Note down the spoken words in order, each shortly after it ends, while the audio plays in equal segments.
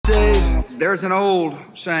There's an old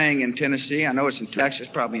saying in Tennessee, I know it's in Texas,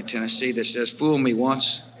 probably in Tennessee, that says, fool me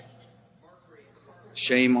once,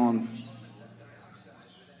 shame on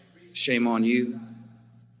you.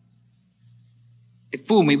 If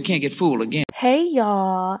fool me, we can't get fooled again. Hey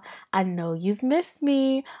y'all, I know you've missed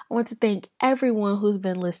me. I want to thank everyone who's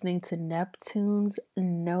been listening to Neptune's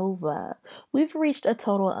Nova. We've reached a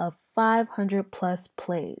total of 500 plus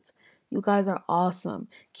plays. You guys are awesome.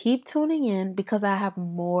 Keep tuning in because I have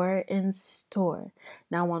more in store.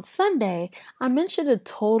 Now on Sunday, I mentioned a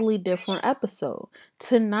totally different episode.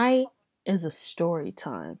 Tonight is a story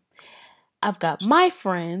time. I've got my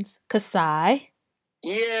friends, Kasai,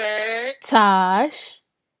 Yeah. Tosh,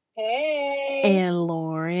 Hey. and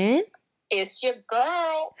Lauren. It's your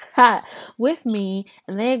girl. With me,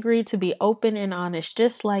 and they agreed to be open and honest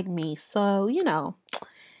just like me. So,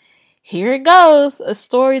 here it goes. A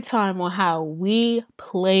story time on how we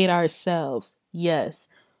played ourselves. Yes,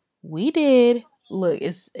 we did. Look,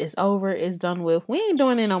 it's over. It's done with. We ain't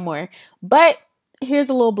doing it no more. But here's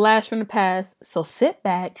a little blast from the past. So sit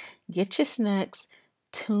back, get your snacks,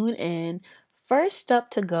 tune in. First up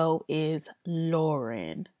to go is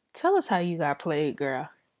Lauren. Tell us how you got played, girl.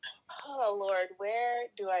 Oh, Lord, where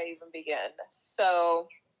do I even begin? So,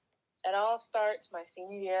 it all starts my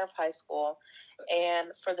senior year of high school. And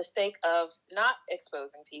for the sake of not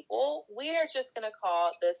exposing people, we are just going to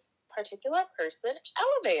call this particular person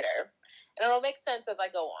Elevator. And it'll make sense as I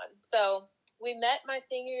go on. So, we met my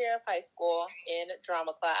senior year of high school in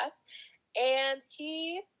drama class. And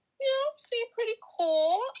he, seemed pretty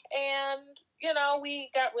cool. And, we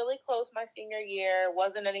got really close my senior year.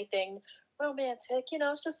 Wasn't anything romantic, it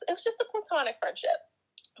was just a platonic friendship.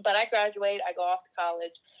 But I graduate, I go off to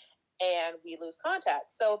college, and we lose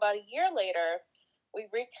contact. So about a year later, we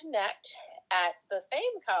reconnect at the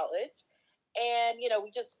same college, and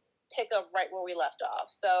we just pick up right where we left off.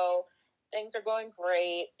 So things are going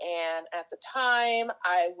great, and at the time,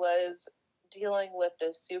 I was dealing with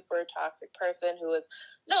this super toxic person who is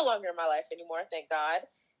no longer in my life anymore, thank God.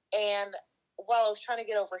 And while I was trying to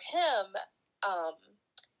get over him,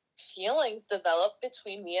 feelings developed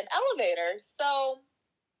between me and Elevator. So,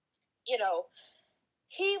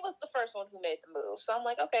 he was the first one who made the move. So I'm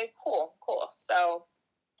like, okay, cool. So,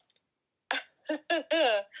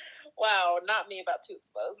 wow, not me about to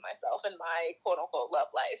expose myself in my quote unquote love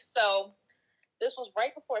life. So this was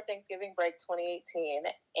right before Thanksgiving break 2018,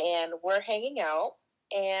 and we're hanging out,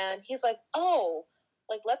 and he's like, oh,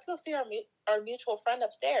 let's go see our mutual friend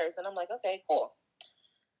upstairs. And I'm like, okay, cool.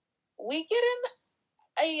 We get in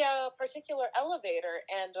a particular elevator,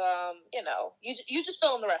 and you just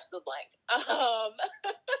fill in the rest of the blank.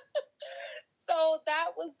 So that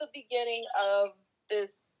was the beginning of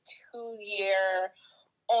this 2-year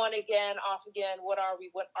on again, off again, what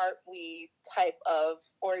aren't we type of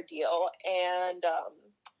ordeal. And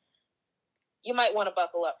you might want to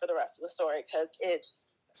buckle up for the rest of the story because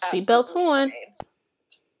it's seatbelts on.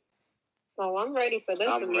 Well, I'm ready for this.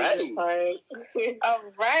 I'm ready. Part. All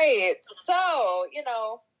right. So,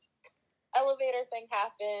 elevator thing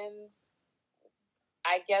happens.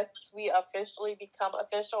 I guess we officially become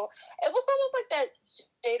official. It was almost like that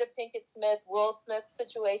Jada Pinkett Smith, Will Smith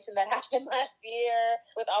situation that happened last year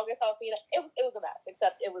with August Alsina. It was a mess,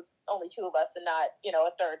 except it was only two of us and not,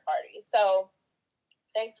 a third party. So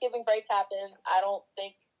Thanksgiving break happens. I don't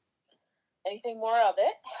think anything more of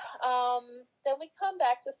it. Then we come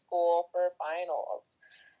back to school for finals.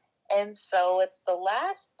 And so it's the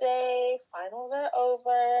last day, finals are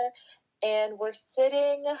over, and we're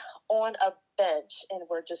sitting on a bench and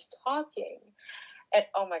we're just talking. And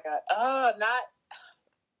oh my God, not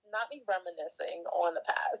me reminiscing on the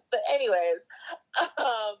past. But anyways,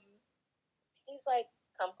 he's like,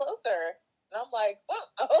 come closer. And I'm like, oh,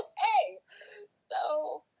 okay.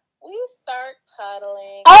 So we start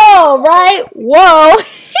cuddling. Oh, right. Whoa.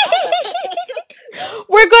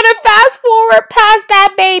 We're going to fast forward past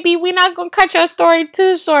that, baby. We're not going to cut your story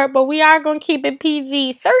too short, but we are going to keep it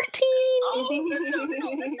PG-13. Oh, no.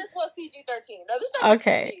 This was PG-13. No, this is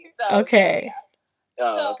okay. PG. So, okay. Yeah.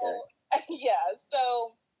 Oh, okay. Yeah,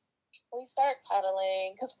 so we start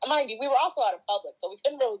cuddling. Because, mind you, we were also out in public, so we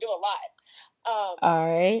couldn't really do a lot. All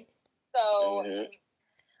right. So,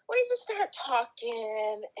 we just start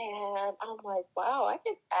talking, and I'm like, wow, I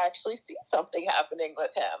can actually see something happening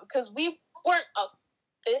with him. Because we weren't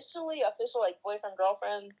official, like boyfriend,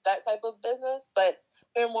 girlfriend, that type of business. But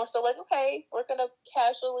we were more so like, okay, we're going to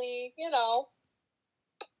casually,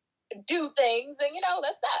 do things, and,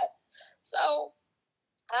 that's that. So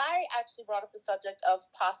I actually brought up the subject of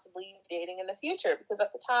possibly dating in the future, because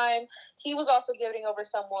at the time, he was also getting over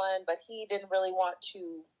someone, but he didn't really want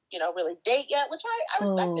to really date yet, which I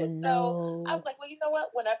respected. Oh, So I no. was like, well, you know what?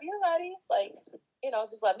 Whenever you're ready, like,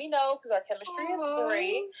 just let me know, because our chemistry is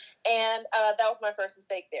great. And that was my first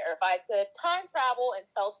mistake there. If I could time travel and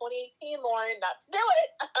tell 2018 Lauren not to do it,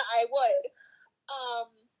 I would.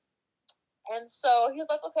 And so he was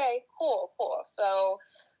like, okay, cool. So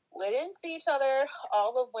we didn't see each other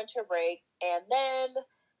all of winter break. And then,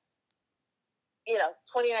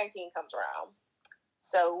 2019 comes around.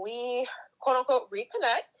 So we, quote unquote,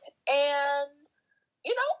 reconnect. And,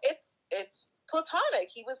 it's platonic.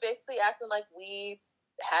 He was basically acting like we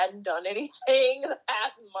hadn't done anything the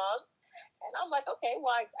past month. And I'm like, okay,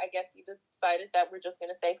 well, I guess he decided that we're just going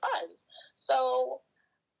to stay friends. So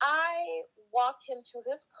I walk him to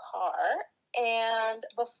his car, and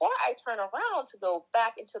before I turn around to go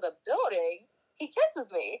back into the building, he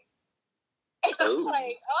kisses me. And I'm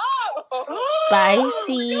like,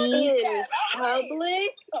 Spicy. In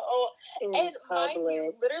public? And mind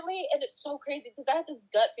you, literally, and it's so crazy because I had this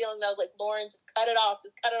gut feeling that I was like, Lauren, just cut it off.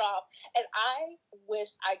 And I wish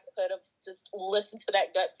I could have just listened to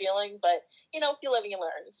that gut feeling, but, you live and you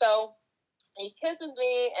learn. So he kisses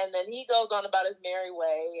me, and then he goes on about his merry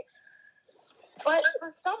way. But for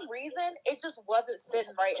some reason, it just wasn't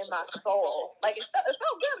sitting right in my soul. Like, it felt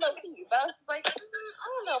good, low key, but I was just like, I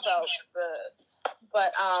don't know about this.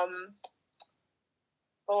 But,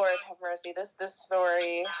 Lord have mercy, this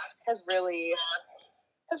story has really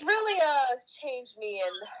changed me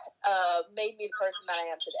and made me the person that I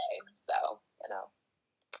am today. So,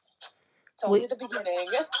 it's only the beginning.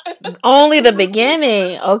 Only the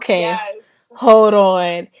beginning. Okay. Yes. Hold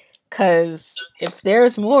on. Because if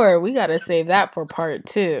there's more, we got to save that for part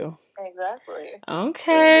 2. Exactly.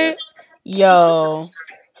 Okay. Yo.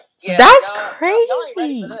 Yeah, that's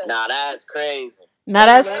crazy. Nah, that's crazy. Now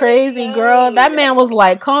that's crazy, girl. That man was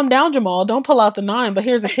like, calm down, Jamal. Don't pull out the 9, but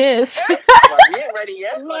here's a kiss. We ain't ready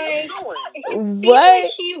yet. Like, what?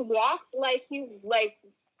 Like he walked like he like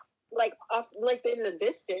off like in the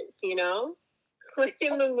distance, Like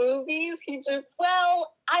in the movies, he just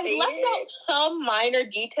I left out some minor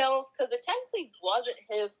details because it technically wasn't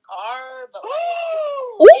his car, but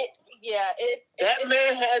that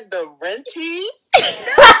man had the renty.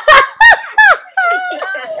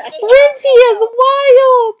 Renty is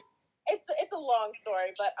wild. It's a long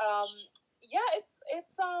story, but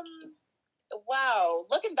it's wow.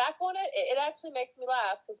 Looking back on it, it actually makes me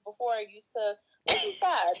laugh because before I used to be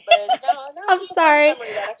sad, but now I'm sorry.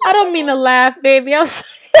 I don't mean to laugh, baby. I'm sorry.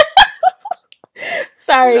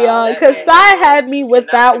 Sorry, y'all, because Sai had me with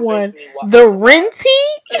that one. The renty?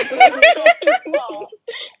 First of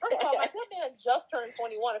all, my good man just turned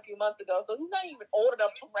 21 a few months ago, so he's not even old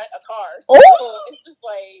enough to rent a car. So it's just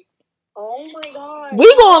like, oh my god.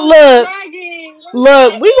 We gonna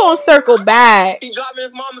look, we gonna circle back. He driving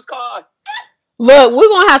his mama's car. Look, we're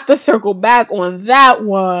gonna have to circle back on that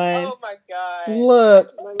one. Oh my god.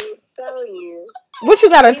 Look. Let me tell you. What you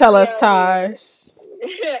gotta tell us, Taj?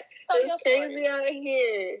 It's crazy out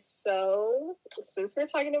here. So, since we're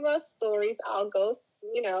talking about stories, I'll go,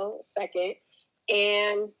 second.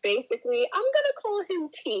 And basically, I'm gonna call him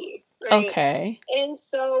T. Right? Okay. And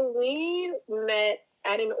so we met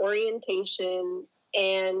at an orientation,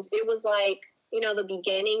 and it was like, the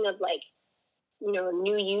beginning of like,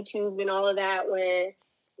 new YouTubes and all of that, where,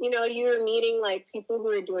 you were meeting like people who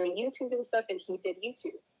were doing YouTube and stuff, and he did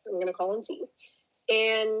YouTube. I'm gonna call him T.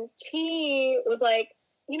 And T was like,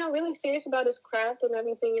 really serious about his craft and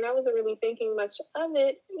everything, and I wasn't really thinking much of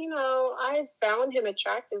it. I found him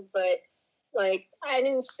attractive, but like I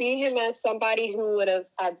didn't see him as somebody who would have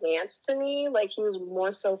advanced to me. Like he was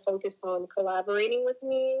more so focused on collaborating with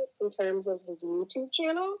me in terms of his YouTube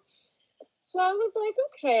channel. So I was like,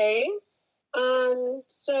 okay.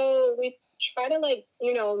 So we try to like,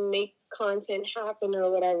 make content happen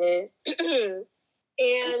or whatever.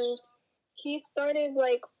 And he started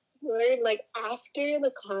like after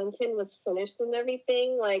the content was finished and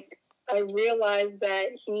everything, like I realized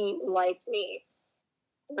that he liked me.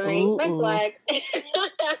 Right? Red flag.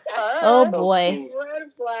 Oh boy.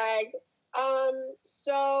 Red flag.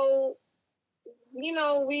 So,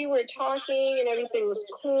 we were talking and everything was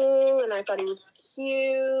cool, and I thought he was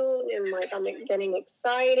cute, and like I'm getting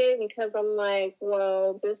excited because I'm like,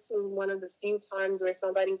 well, this is one of the few times where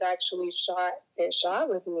somebody's actually shot their shot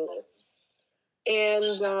with me. And,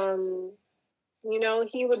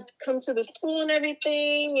 he would come to the school and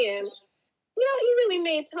everything, and, he really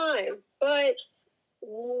made time. But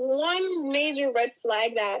one major red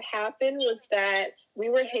flag that happened was that we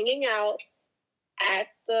were hanging out at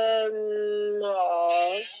the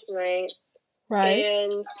mall, right? Right.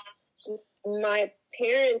 And my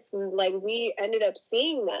parents, like, we ended up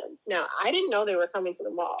seeing them. Now, I didn't know they were coming to the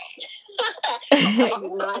mall. I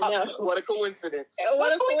did not know. What a coincidence.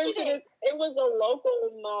 What a coincidence. It was a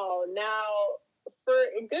local mall. Now,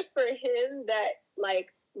 good for him that,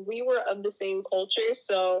 like, we were of the same culture,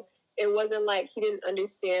 so it wasn't like he didn't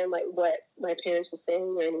understand, like, what my parents were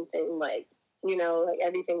saying or anything. Like, you know, like,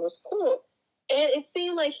 everything was cool. And it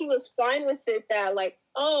seemed like he was fine with it, that, like,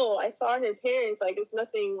 oh, I saw his parents, like, it's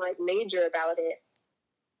nothing, like, major about it.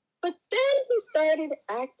 But then he started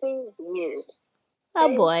acting weird.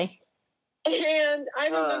 Oh boy. And I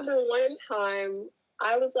remember one time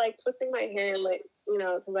I was like twisting my hair, like, you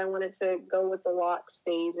know, because I wanted to go with the lock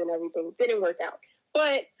stage and everything. Didn't work out.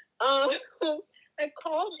 But I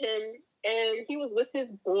called him and he was with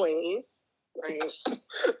his boys, right?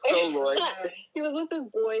 Oh, Lord. He was with his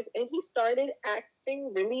boys and he started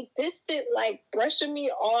acting really distant, like brushing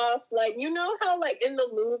me off. Like, you know how, like, in the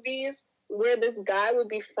movies where this guy would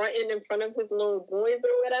be fronting in front of his little boys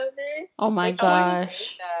or whatever? Oh my Like,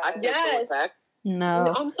 gosh. I feel so Yes. attacked.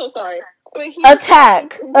 No. I'm so sorry. But he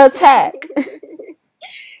Attack. Attack.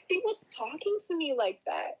 He was talking to me like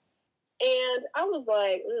that. And I was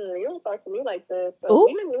like, you don't talk to me like this. So Ooh.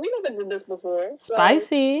 we never did this before. So,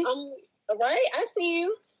 Spicy. right? I see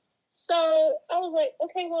you. So I was like,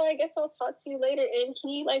 okay, well, I guess I'll talk to you later. And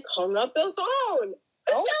he, like, hung up the phone.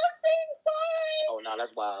 Oh. Fine. Oh, no,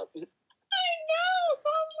 that's wild. I know. So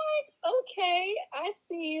I'm like, okay, I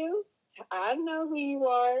see you. I know who you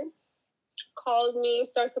are. Calls me,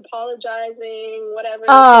 starts apologizing, whatever.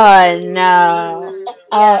 Oh no.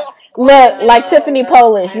 Look, like Tiffany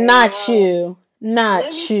Polish, not you. Not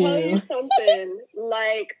Let me tell you you. something.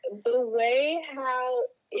 Like, the way how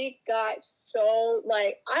it got so,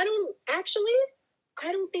 like, I don't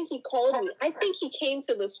think he called me. I think he came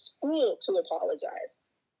to the school to apologize.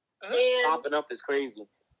 And Popping up is crazy.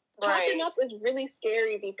 popping up is really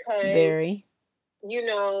scary because, Very. you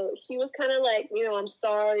know, he was kind of like, you know, I'm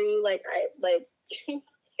sorry. Like,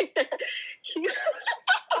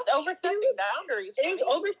 It's overstepping boundaries. It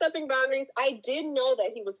was overstepping boundaries. I did know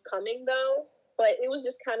that he was coming, though, but it was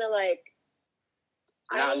just kind of like,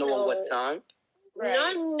 Not knowing what time. Right.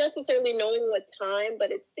 Not necessarily knowing what time,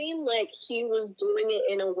 but it seemed like he was doing it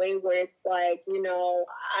in a way where it's like, you know,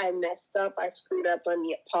 I messed up, I screwed up, let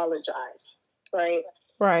me apologize, right?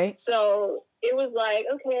 Right. So it was like,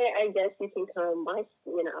 okay, I guess you can come.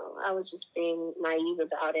 I was just being naive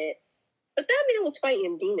about it. But that man was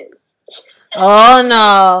fighting demons. Oh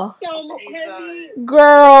no. Some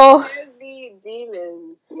heavy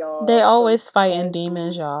demons, y'all. They always fighting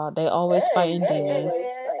demons, y'all. They always fighting demons.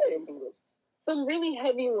 Some really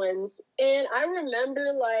heavy ones. And I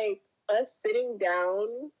remember, like, us sitting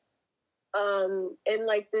down in,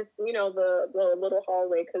 like, this, you know, the little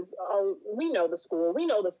hallway, because we know the school. We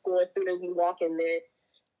know the school as soon as you walk in there.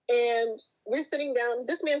 And we're sitting down.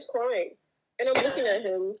 This man's crying. And I'm looking at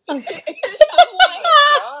him. And I'm like,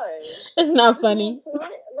 It's not funny.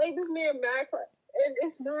 like, this man mad cry. And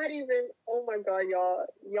it's not even, oh my God, y'all.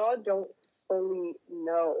 Y'all don't fully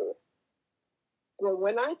know. But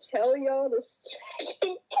when I tell y'all the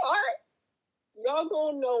second part, y'all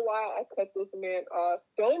gonna know why I cut this man off.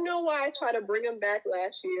 Don't know why I tried to bring him back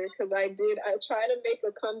last year, because I did. I tried to make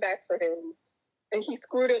a comeback for him, and he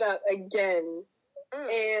screwed it up again.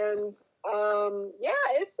 And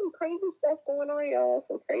yeah, it's some crazy stuff going on, y'all.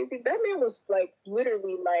 Some crazy. That man was, like,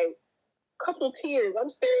 literally, like, a couple tears. I'm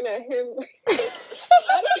staring at him.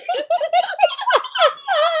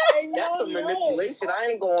 That's some manipulation. I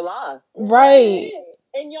ain't gonna lie. Right.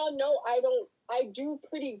 And y'all know I do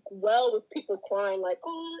pretty well with people crying, like,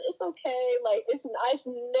 oh, it's okay. Like, it's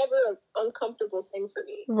never an uncomfortable thing for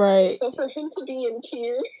me. Right. So for him to be in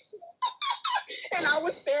tears, and I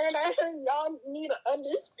was staring at him, y'all need to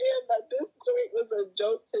understand that this joint was a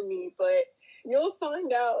joke to me, but you'll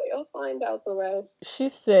find out the rest. She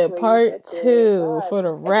said part 2 for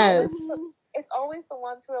the rest. It's always the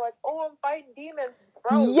ones who are like, oh, I'm fighting demons,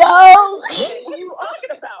 bro. Yo! What are you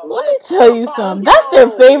talking about? Let me tell you something. That's their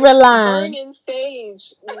favorite line. Burning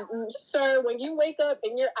sage. Sir, when you wake up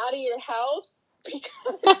and you're out of your house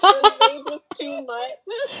because your rage was too much,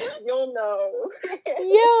 you'll know.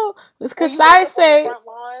 Yo, it's Kasai say,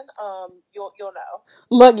 You'll know.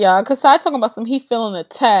 look, y'all, Kasai talking about he feeling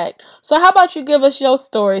attacked. So how about you give us your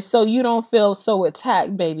story so you don't feel so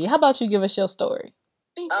attacked, baby? How about you give us your story?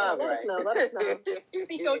 Let us know.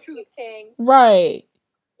 Speak your truth, King. Right.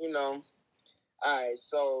 You know. Alright,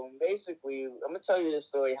 so basically, I'm gonna tell you the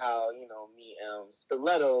story how, you know, me and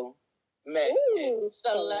Stiletto met. Ooh,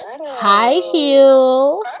 Stiletto. Hi,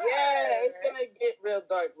 Hugh. Yeah, it's gonna get real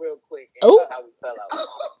dark real quick. Ooh. How we fell out.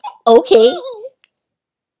 Okay.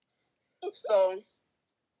 So,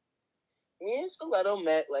 me and Stiletto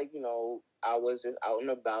met, like, I was just out and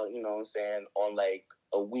about, you know what I'm saying, on like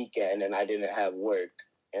a weekend, and I didn't have work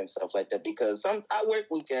and stuff like that, because I work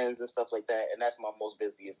weekends and stuff like that, and that's my most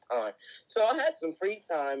busiest time. So I had some free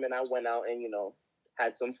time, and I went out and,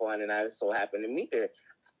 had some fun, and I so happened to meet her.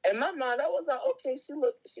 In my mind, I was like, okay,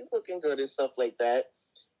 she's looking good and stuff like that.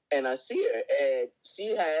 And I see her, and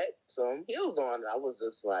she had some heels on. And I was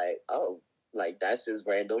just like, oh, like, that's just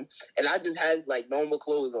random. And I just had, like, normal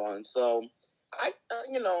clothes on. So I,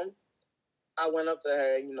 I went up to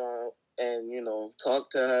her, and,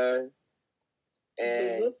 talked to her.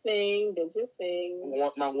 And did your thing.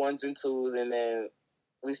 Want my ones and twos, and then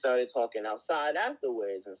we started talking outside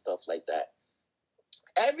afterwards and stuff like that.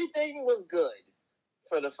 Everything was good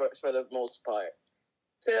for the most part.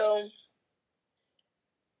 Till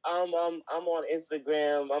I'm on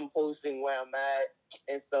Instagram, I'm posting where I'm at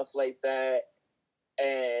and stuff like that.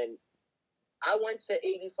 And I went to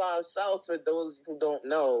 85 South, for those who don't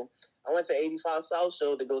know. I went to 85 South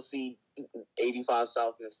show to go see 85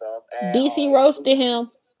 South and stuff. And, DC roasted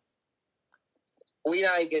him. We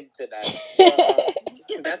not getting to that.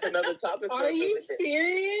 But, that's another topic. Are you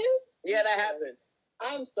serious? Yeah, that happened.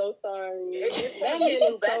 I'm so sorry. That man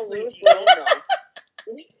is so rude. You don't know.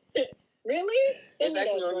 Really? It's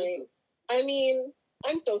actually on YouTube. I mean,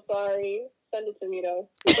 I'm so sorry. Send it to me though.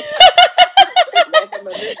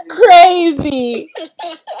 Crazy.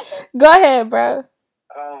 Go ahead, bro.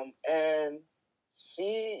 And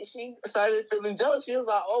she started feeling jealous. She was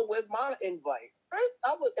like, "Oh, where's my invite?"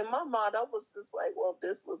 I was, in my mind, I was just like, "Well,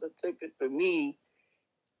 this was a ticket for me."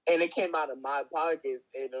 And it came out of my pocket,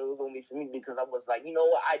 and it was only for me, because I was like, you know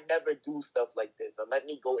what? I never do stuff like this, so let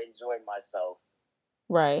me go enjoy myself.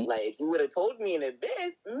 Right. Like, if you would have told me in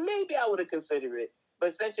advance, maybe I would have considered it.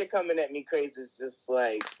 But since you're coming at me crazy, it's just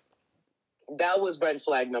like, that was red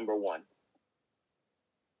flag number one.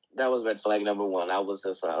 I was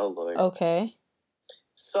just like, oh, Lord. Okay.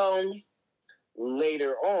 So,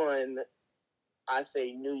 later on, I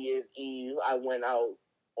say New Year's Eve, I went out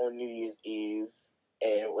on New Year's Eve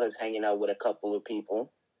and was hanging out with a couple of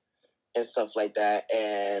people and stuff like that.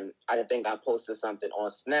 And I think I posted something on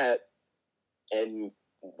Snap, and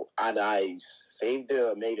I saved it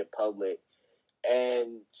or made it public.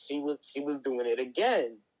 And she was doing it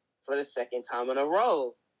again for the second time in a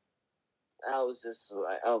row. I was just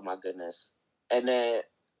like, oh my goodness. And then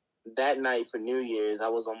that night for New Year's, I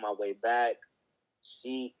was on my way back.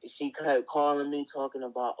 She kept calling me, talking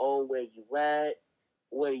about, oh, where you at?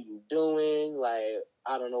 What are you doing? Like,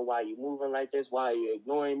 I don't know why you moving like this. Why are you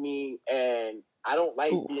ignoring me? And I don't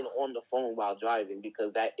like being on the phone while driving,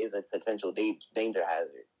 because that is a potential danger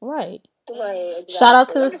hazard. Right. Exactly. Shout out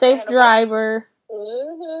to the safe driver.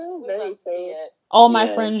 Mm-hmm. Very safe. All my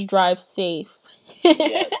friends drive safe.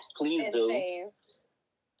 Yes, please do. Safe.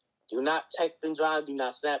 Do not text and drive. Do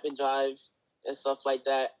not snap and drive and stuff like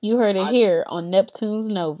that. You heard it here on Neptune's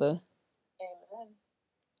Nova. Amen.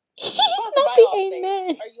 Not the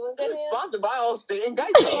amen. Are you in good hands? Sponsored by Allstate and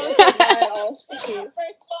Geico. Sponsored by Allstate.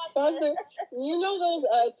 Sponsored. You know those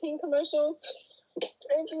teen commercials?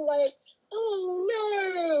 And you like, oh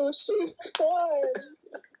no, she's born.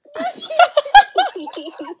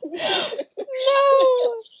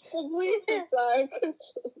 No. Please decide.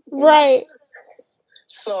 Right.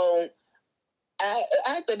 So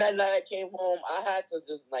after that night I came home, I had to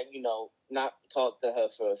just, like, not talk to her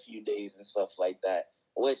for a few days and stuff like that,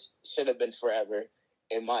 which should have been forever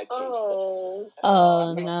in my case.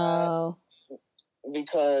 Oh no.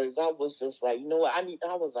 Because I was just like, you know what, I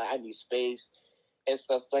need space and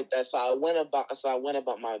stuff like that. So I went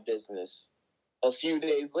about my business. A few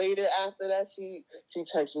days later after that, she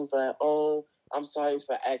texted me like, oh, I'm sorry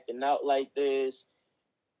for acting out like this.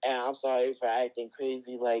 And I'm sorry for acting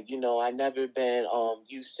crazy. Like, I never been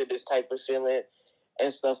used to this type of feeling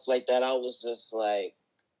and stuff like that. I was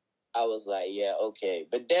like, yeah, okay.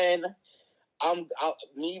 But then,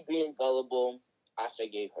 me being gullible, I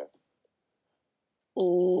forgave her.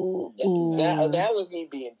 Ooh. That was me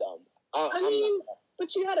being dumb. I mean,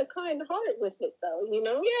 but you had a kind heart with it, though,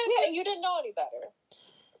 Yeah, you didn't know any better.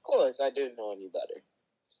 Of course, I didn't know any better.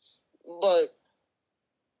 But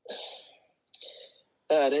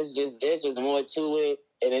there's just more to it,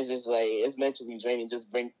 and it's just like, it's mentally draining. Just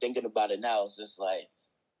thinking about it now. It's just like,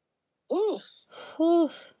 whew.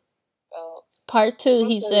 Part 2,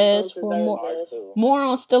 he says, for more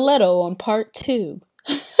on Stiletto on part 2.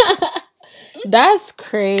 That's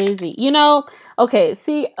crazy. Okay,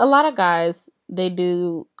 see, a lot of guys, they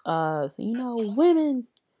do, women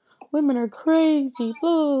are crazy,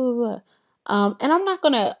 blah, blah, blah. And I'm not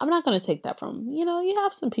gonna take that from, you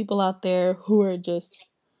have some people out there who are just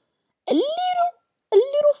a little a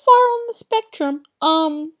little far on the spectrum.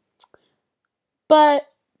 But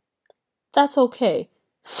that's okay.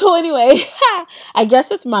 So anyway, I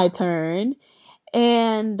guess it's my turn.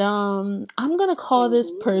 And I'm gonna call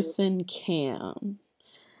this person Cam.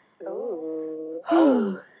 Ooh.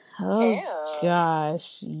 Oh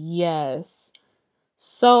gosh, yes.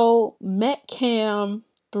 So met Cam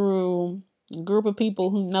through a group of people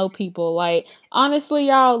who know people. Like, honestly,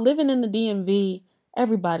 y'all, living in the DMV,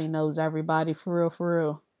 everybody knows everybody, for real, for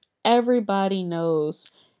real. Everybody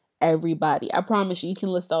knows everybody. I promise you can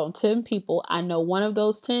list out 10 people. I know one of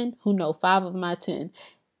those 10 who know 5 of my 10.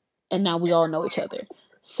 And now we all know each other.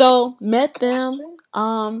 So met them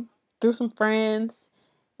through some friends,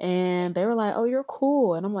 and they were like, "Oh, you're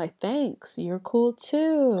cool," and I'm like, "Thanks, you're cool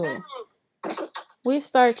too." We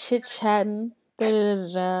start chit chatting. They're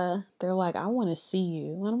like, "I want to see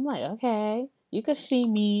you," and I'm like, "Okay, you can see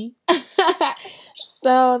me."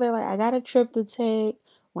 So they're like, "I got a trip to take.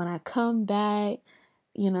 When I come back,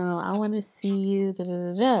 I want to see you."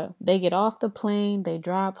 They get off the plane, they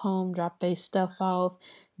drive home, drop their stuff off,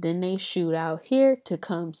 then they shoot out here to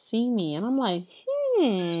come see me. And I'm like,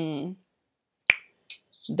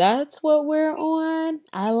 that's what we're on.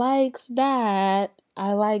 I likes that.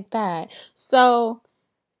 I like that. So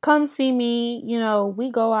come see me. We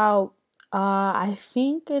go out. I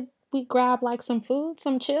think we grab like some food,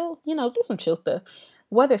 some chill, do some chill stuff.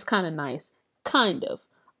 Weather's kind of nice. Kind of.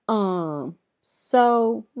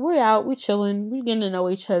 So we're out, we chilling, we getting to know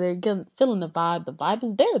each other, feeling the vibe. The vibe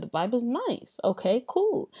is there. The vibe is nice. Okay,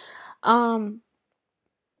 cool. Then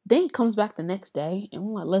he comes back the next day and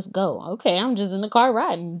we're like, let's go. Okay, I'm just in the car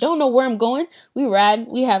riding. Don't know where I'm going. We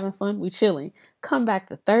riding, we having fun, we chilling. Come back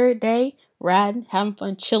the third day, riding, having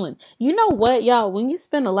fun, chilling. You know what, y'all? When you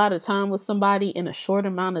spend a lot of time with somebody in a short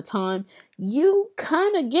amount of time, you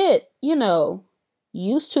kind of get,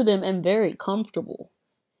 used to them and very comfortable.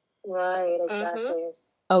 Right, exactly.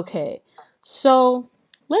 Okay, so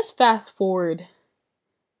let's fast forward a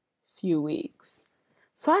few weeks.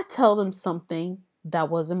 So I tell them something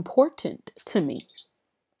that was important to me.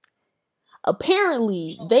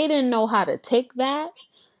 Apparently, they didn't know how to take that.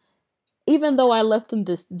 Even though I left them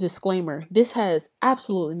this disclaimer, this has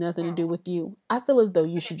absolutely nothing to do with you. I feel as though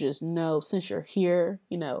you should just know, since you're here,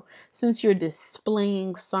 since you're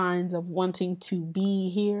displaying signs of wanting to be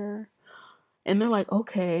here. And they're like,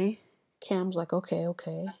 okay. Cam's like, okay,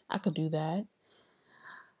 I could do that.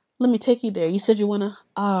 Let me take you there. You said you want to?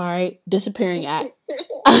 All right. Disappearing act.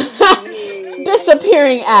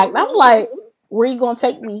 Disappearing act. I'm like, where you going to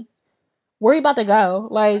take me? Where you about to go?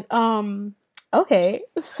 Like, okay.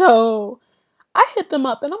 So I hit them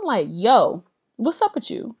up and I'm like, yo, what's up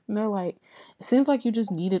with you? And they're like, it seems like you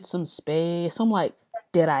just needed some space. I'm like,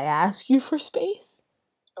 did I ask you for space?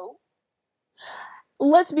 Oh.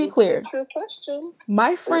 Let's be clear. True question.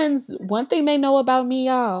 My friends, one thing they know about me,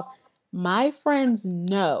 y'all, my friends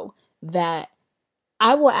know that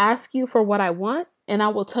I will ask you for what I want and I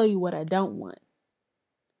will tell you what I don't want.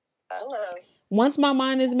 Hello. Once my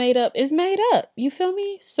mind is made up, it's made up. You feel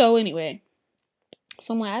me? So anyway,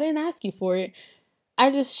 so I'm like, I didn't ask you for it. I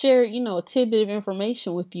just shared, a tidbit of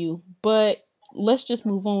information with you, but let's just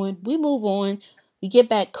move on. We move on. We get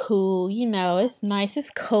back cool. It's nice.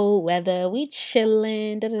 It's cold weather. We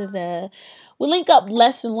chilling. We link up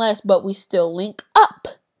less and less, but we still link up.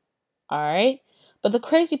 All right. But the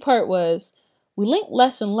crazy part was we link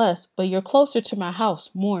less and less, but you're closer to my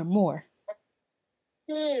house more and more.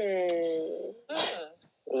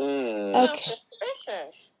 Okay.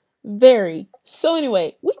 Very. So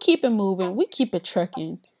anyway, we keep it moving. We keep it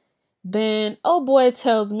trucking. Then, oh boy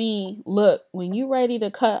tells me, look, when you ready to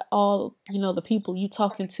cut all, the people you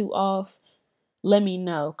talking to off, let me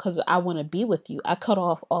know, because I want to be with you. I cut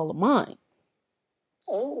off all of mine.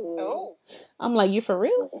 Oh. I'm like, you for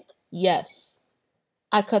real? Yes.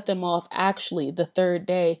 I cut them off actually the third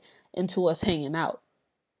day into us hanging out.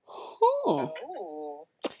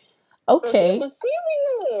 Okay.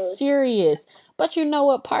 So serious. But you know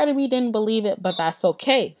what? Part of me didn't believe it, but that's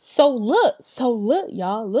okay. So look,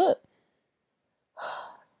 y'all, look.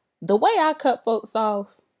 The way I cut folks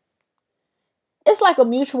off, it's like a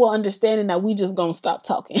mutual understanding that we just gonna stop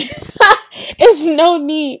talking. It's no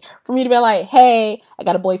need for me to be like, hey, I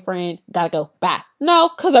got a boyfriend, gotta go, bye.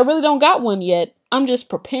 No, because I really don't got one yet. I'm just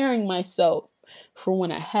preparing myself for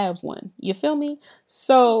when I have one. You feel me?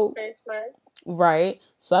 So, right.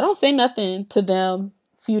 So I don't say nothing to them.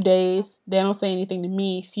 Few days, they don't say anything to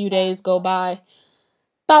me. Few days go by.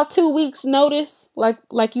 About 2 weeks notice,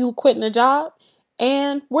 like you quitting a job,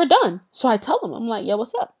 and we're done. So I tell them, I'm like, yo,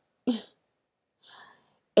 what's up?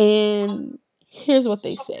 And here's what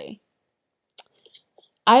they say.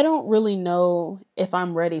 I don't really know if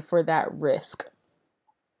I'm ready for that risk.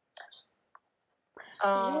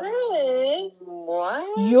 What?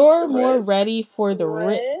 You're more ready for the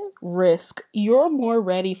risk. You're more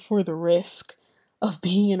ready for the risk of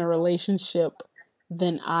being in a relationship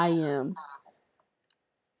than I am.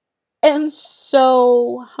 And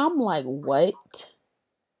so I'm like, what?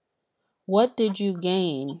 What did you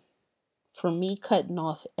gain from me cutting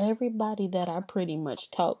off everybody that I pretty much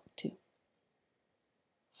talked to?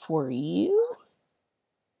 For you?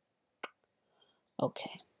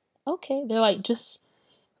 Okay. They're like,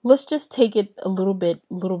 let's just take it a little bit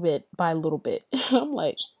by little bit. I'm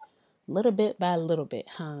like, little bit by little bit,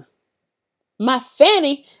 huh? My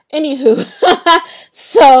fanny. Anywho.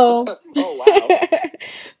 So,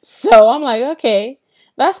 so I'm like, okay,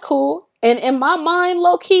 that's cool. And in my mind,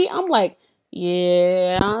 low key, I'm like,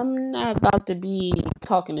 yeah, I'm not about to be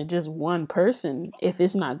talking to just one person if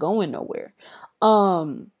it's not going nowhere.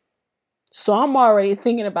 So I'm already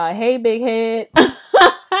thinking about, hey, big head.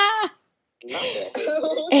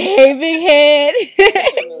 Hey, big head.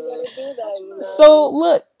 So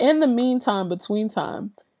look, in the meantime, between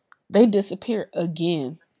time, they disappear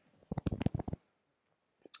again.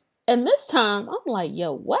 And this time, I'm like,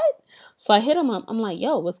 yo, what? So I hit them up. I'm like,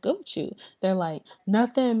 yo, what's good with you? They're like,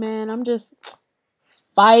 nothing, man. I'm just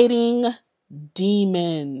fighting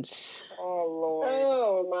demons. Oh, Lord.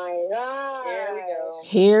 Oh, my God.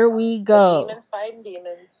 Here we go. The demons fighting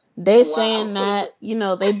demons. They saying that,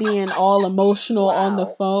 they being all emotional on the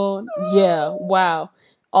phone. Yeah, wow.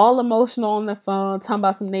 All emotional on the phone, talking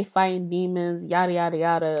about some they fighting demons, yada, yada,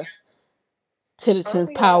 yada. To the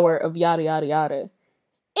 10th power of yada, yada, yada.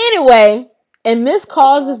 Anyway, and this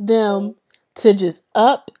causes them to just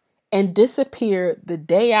up and disappear the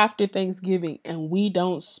day after Thanksgiving, and we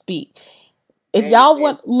don't speak. If y'all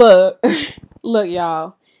want, look,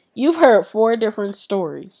 y'all, you've heard 4 different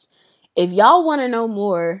stories. If y'all want to know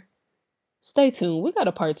more, stay tuned. We got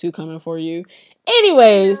a part 2 coming for you.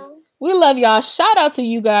 Anyways, we love y'all. Shout out to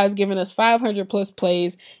you guys giving us 500 plus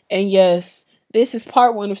plays. And yes, this is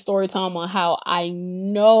part 1 of story time on how I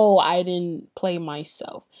know I didn't play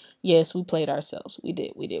myself. Yes, we played ourselves. We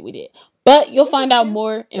did. But you'll find out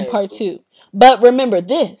more in part 2. But remember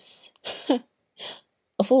this. A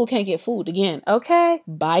fool can't get fooled again. Okay?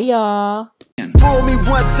 Bye, y'all. Fool me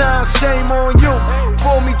one time, shame on you.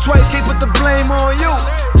 Fool me twice, can't put the blame on you.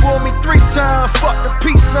 Fool me 3 times, fuck the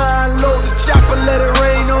peace sign. Load the chopper, let it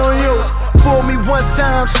rain on you. Fool me one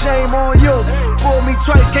time, shame on you. Fool me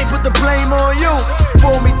twice, can't put the blame on you.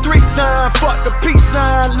 Fool me 3 times, fuck the peace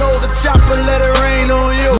sign. Load the chopper, let it rain on you.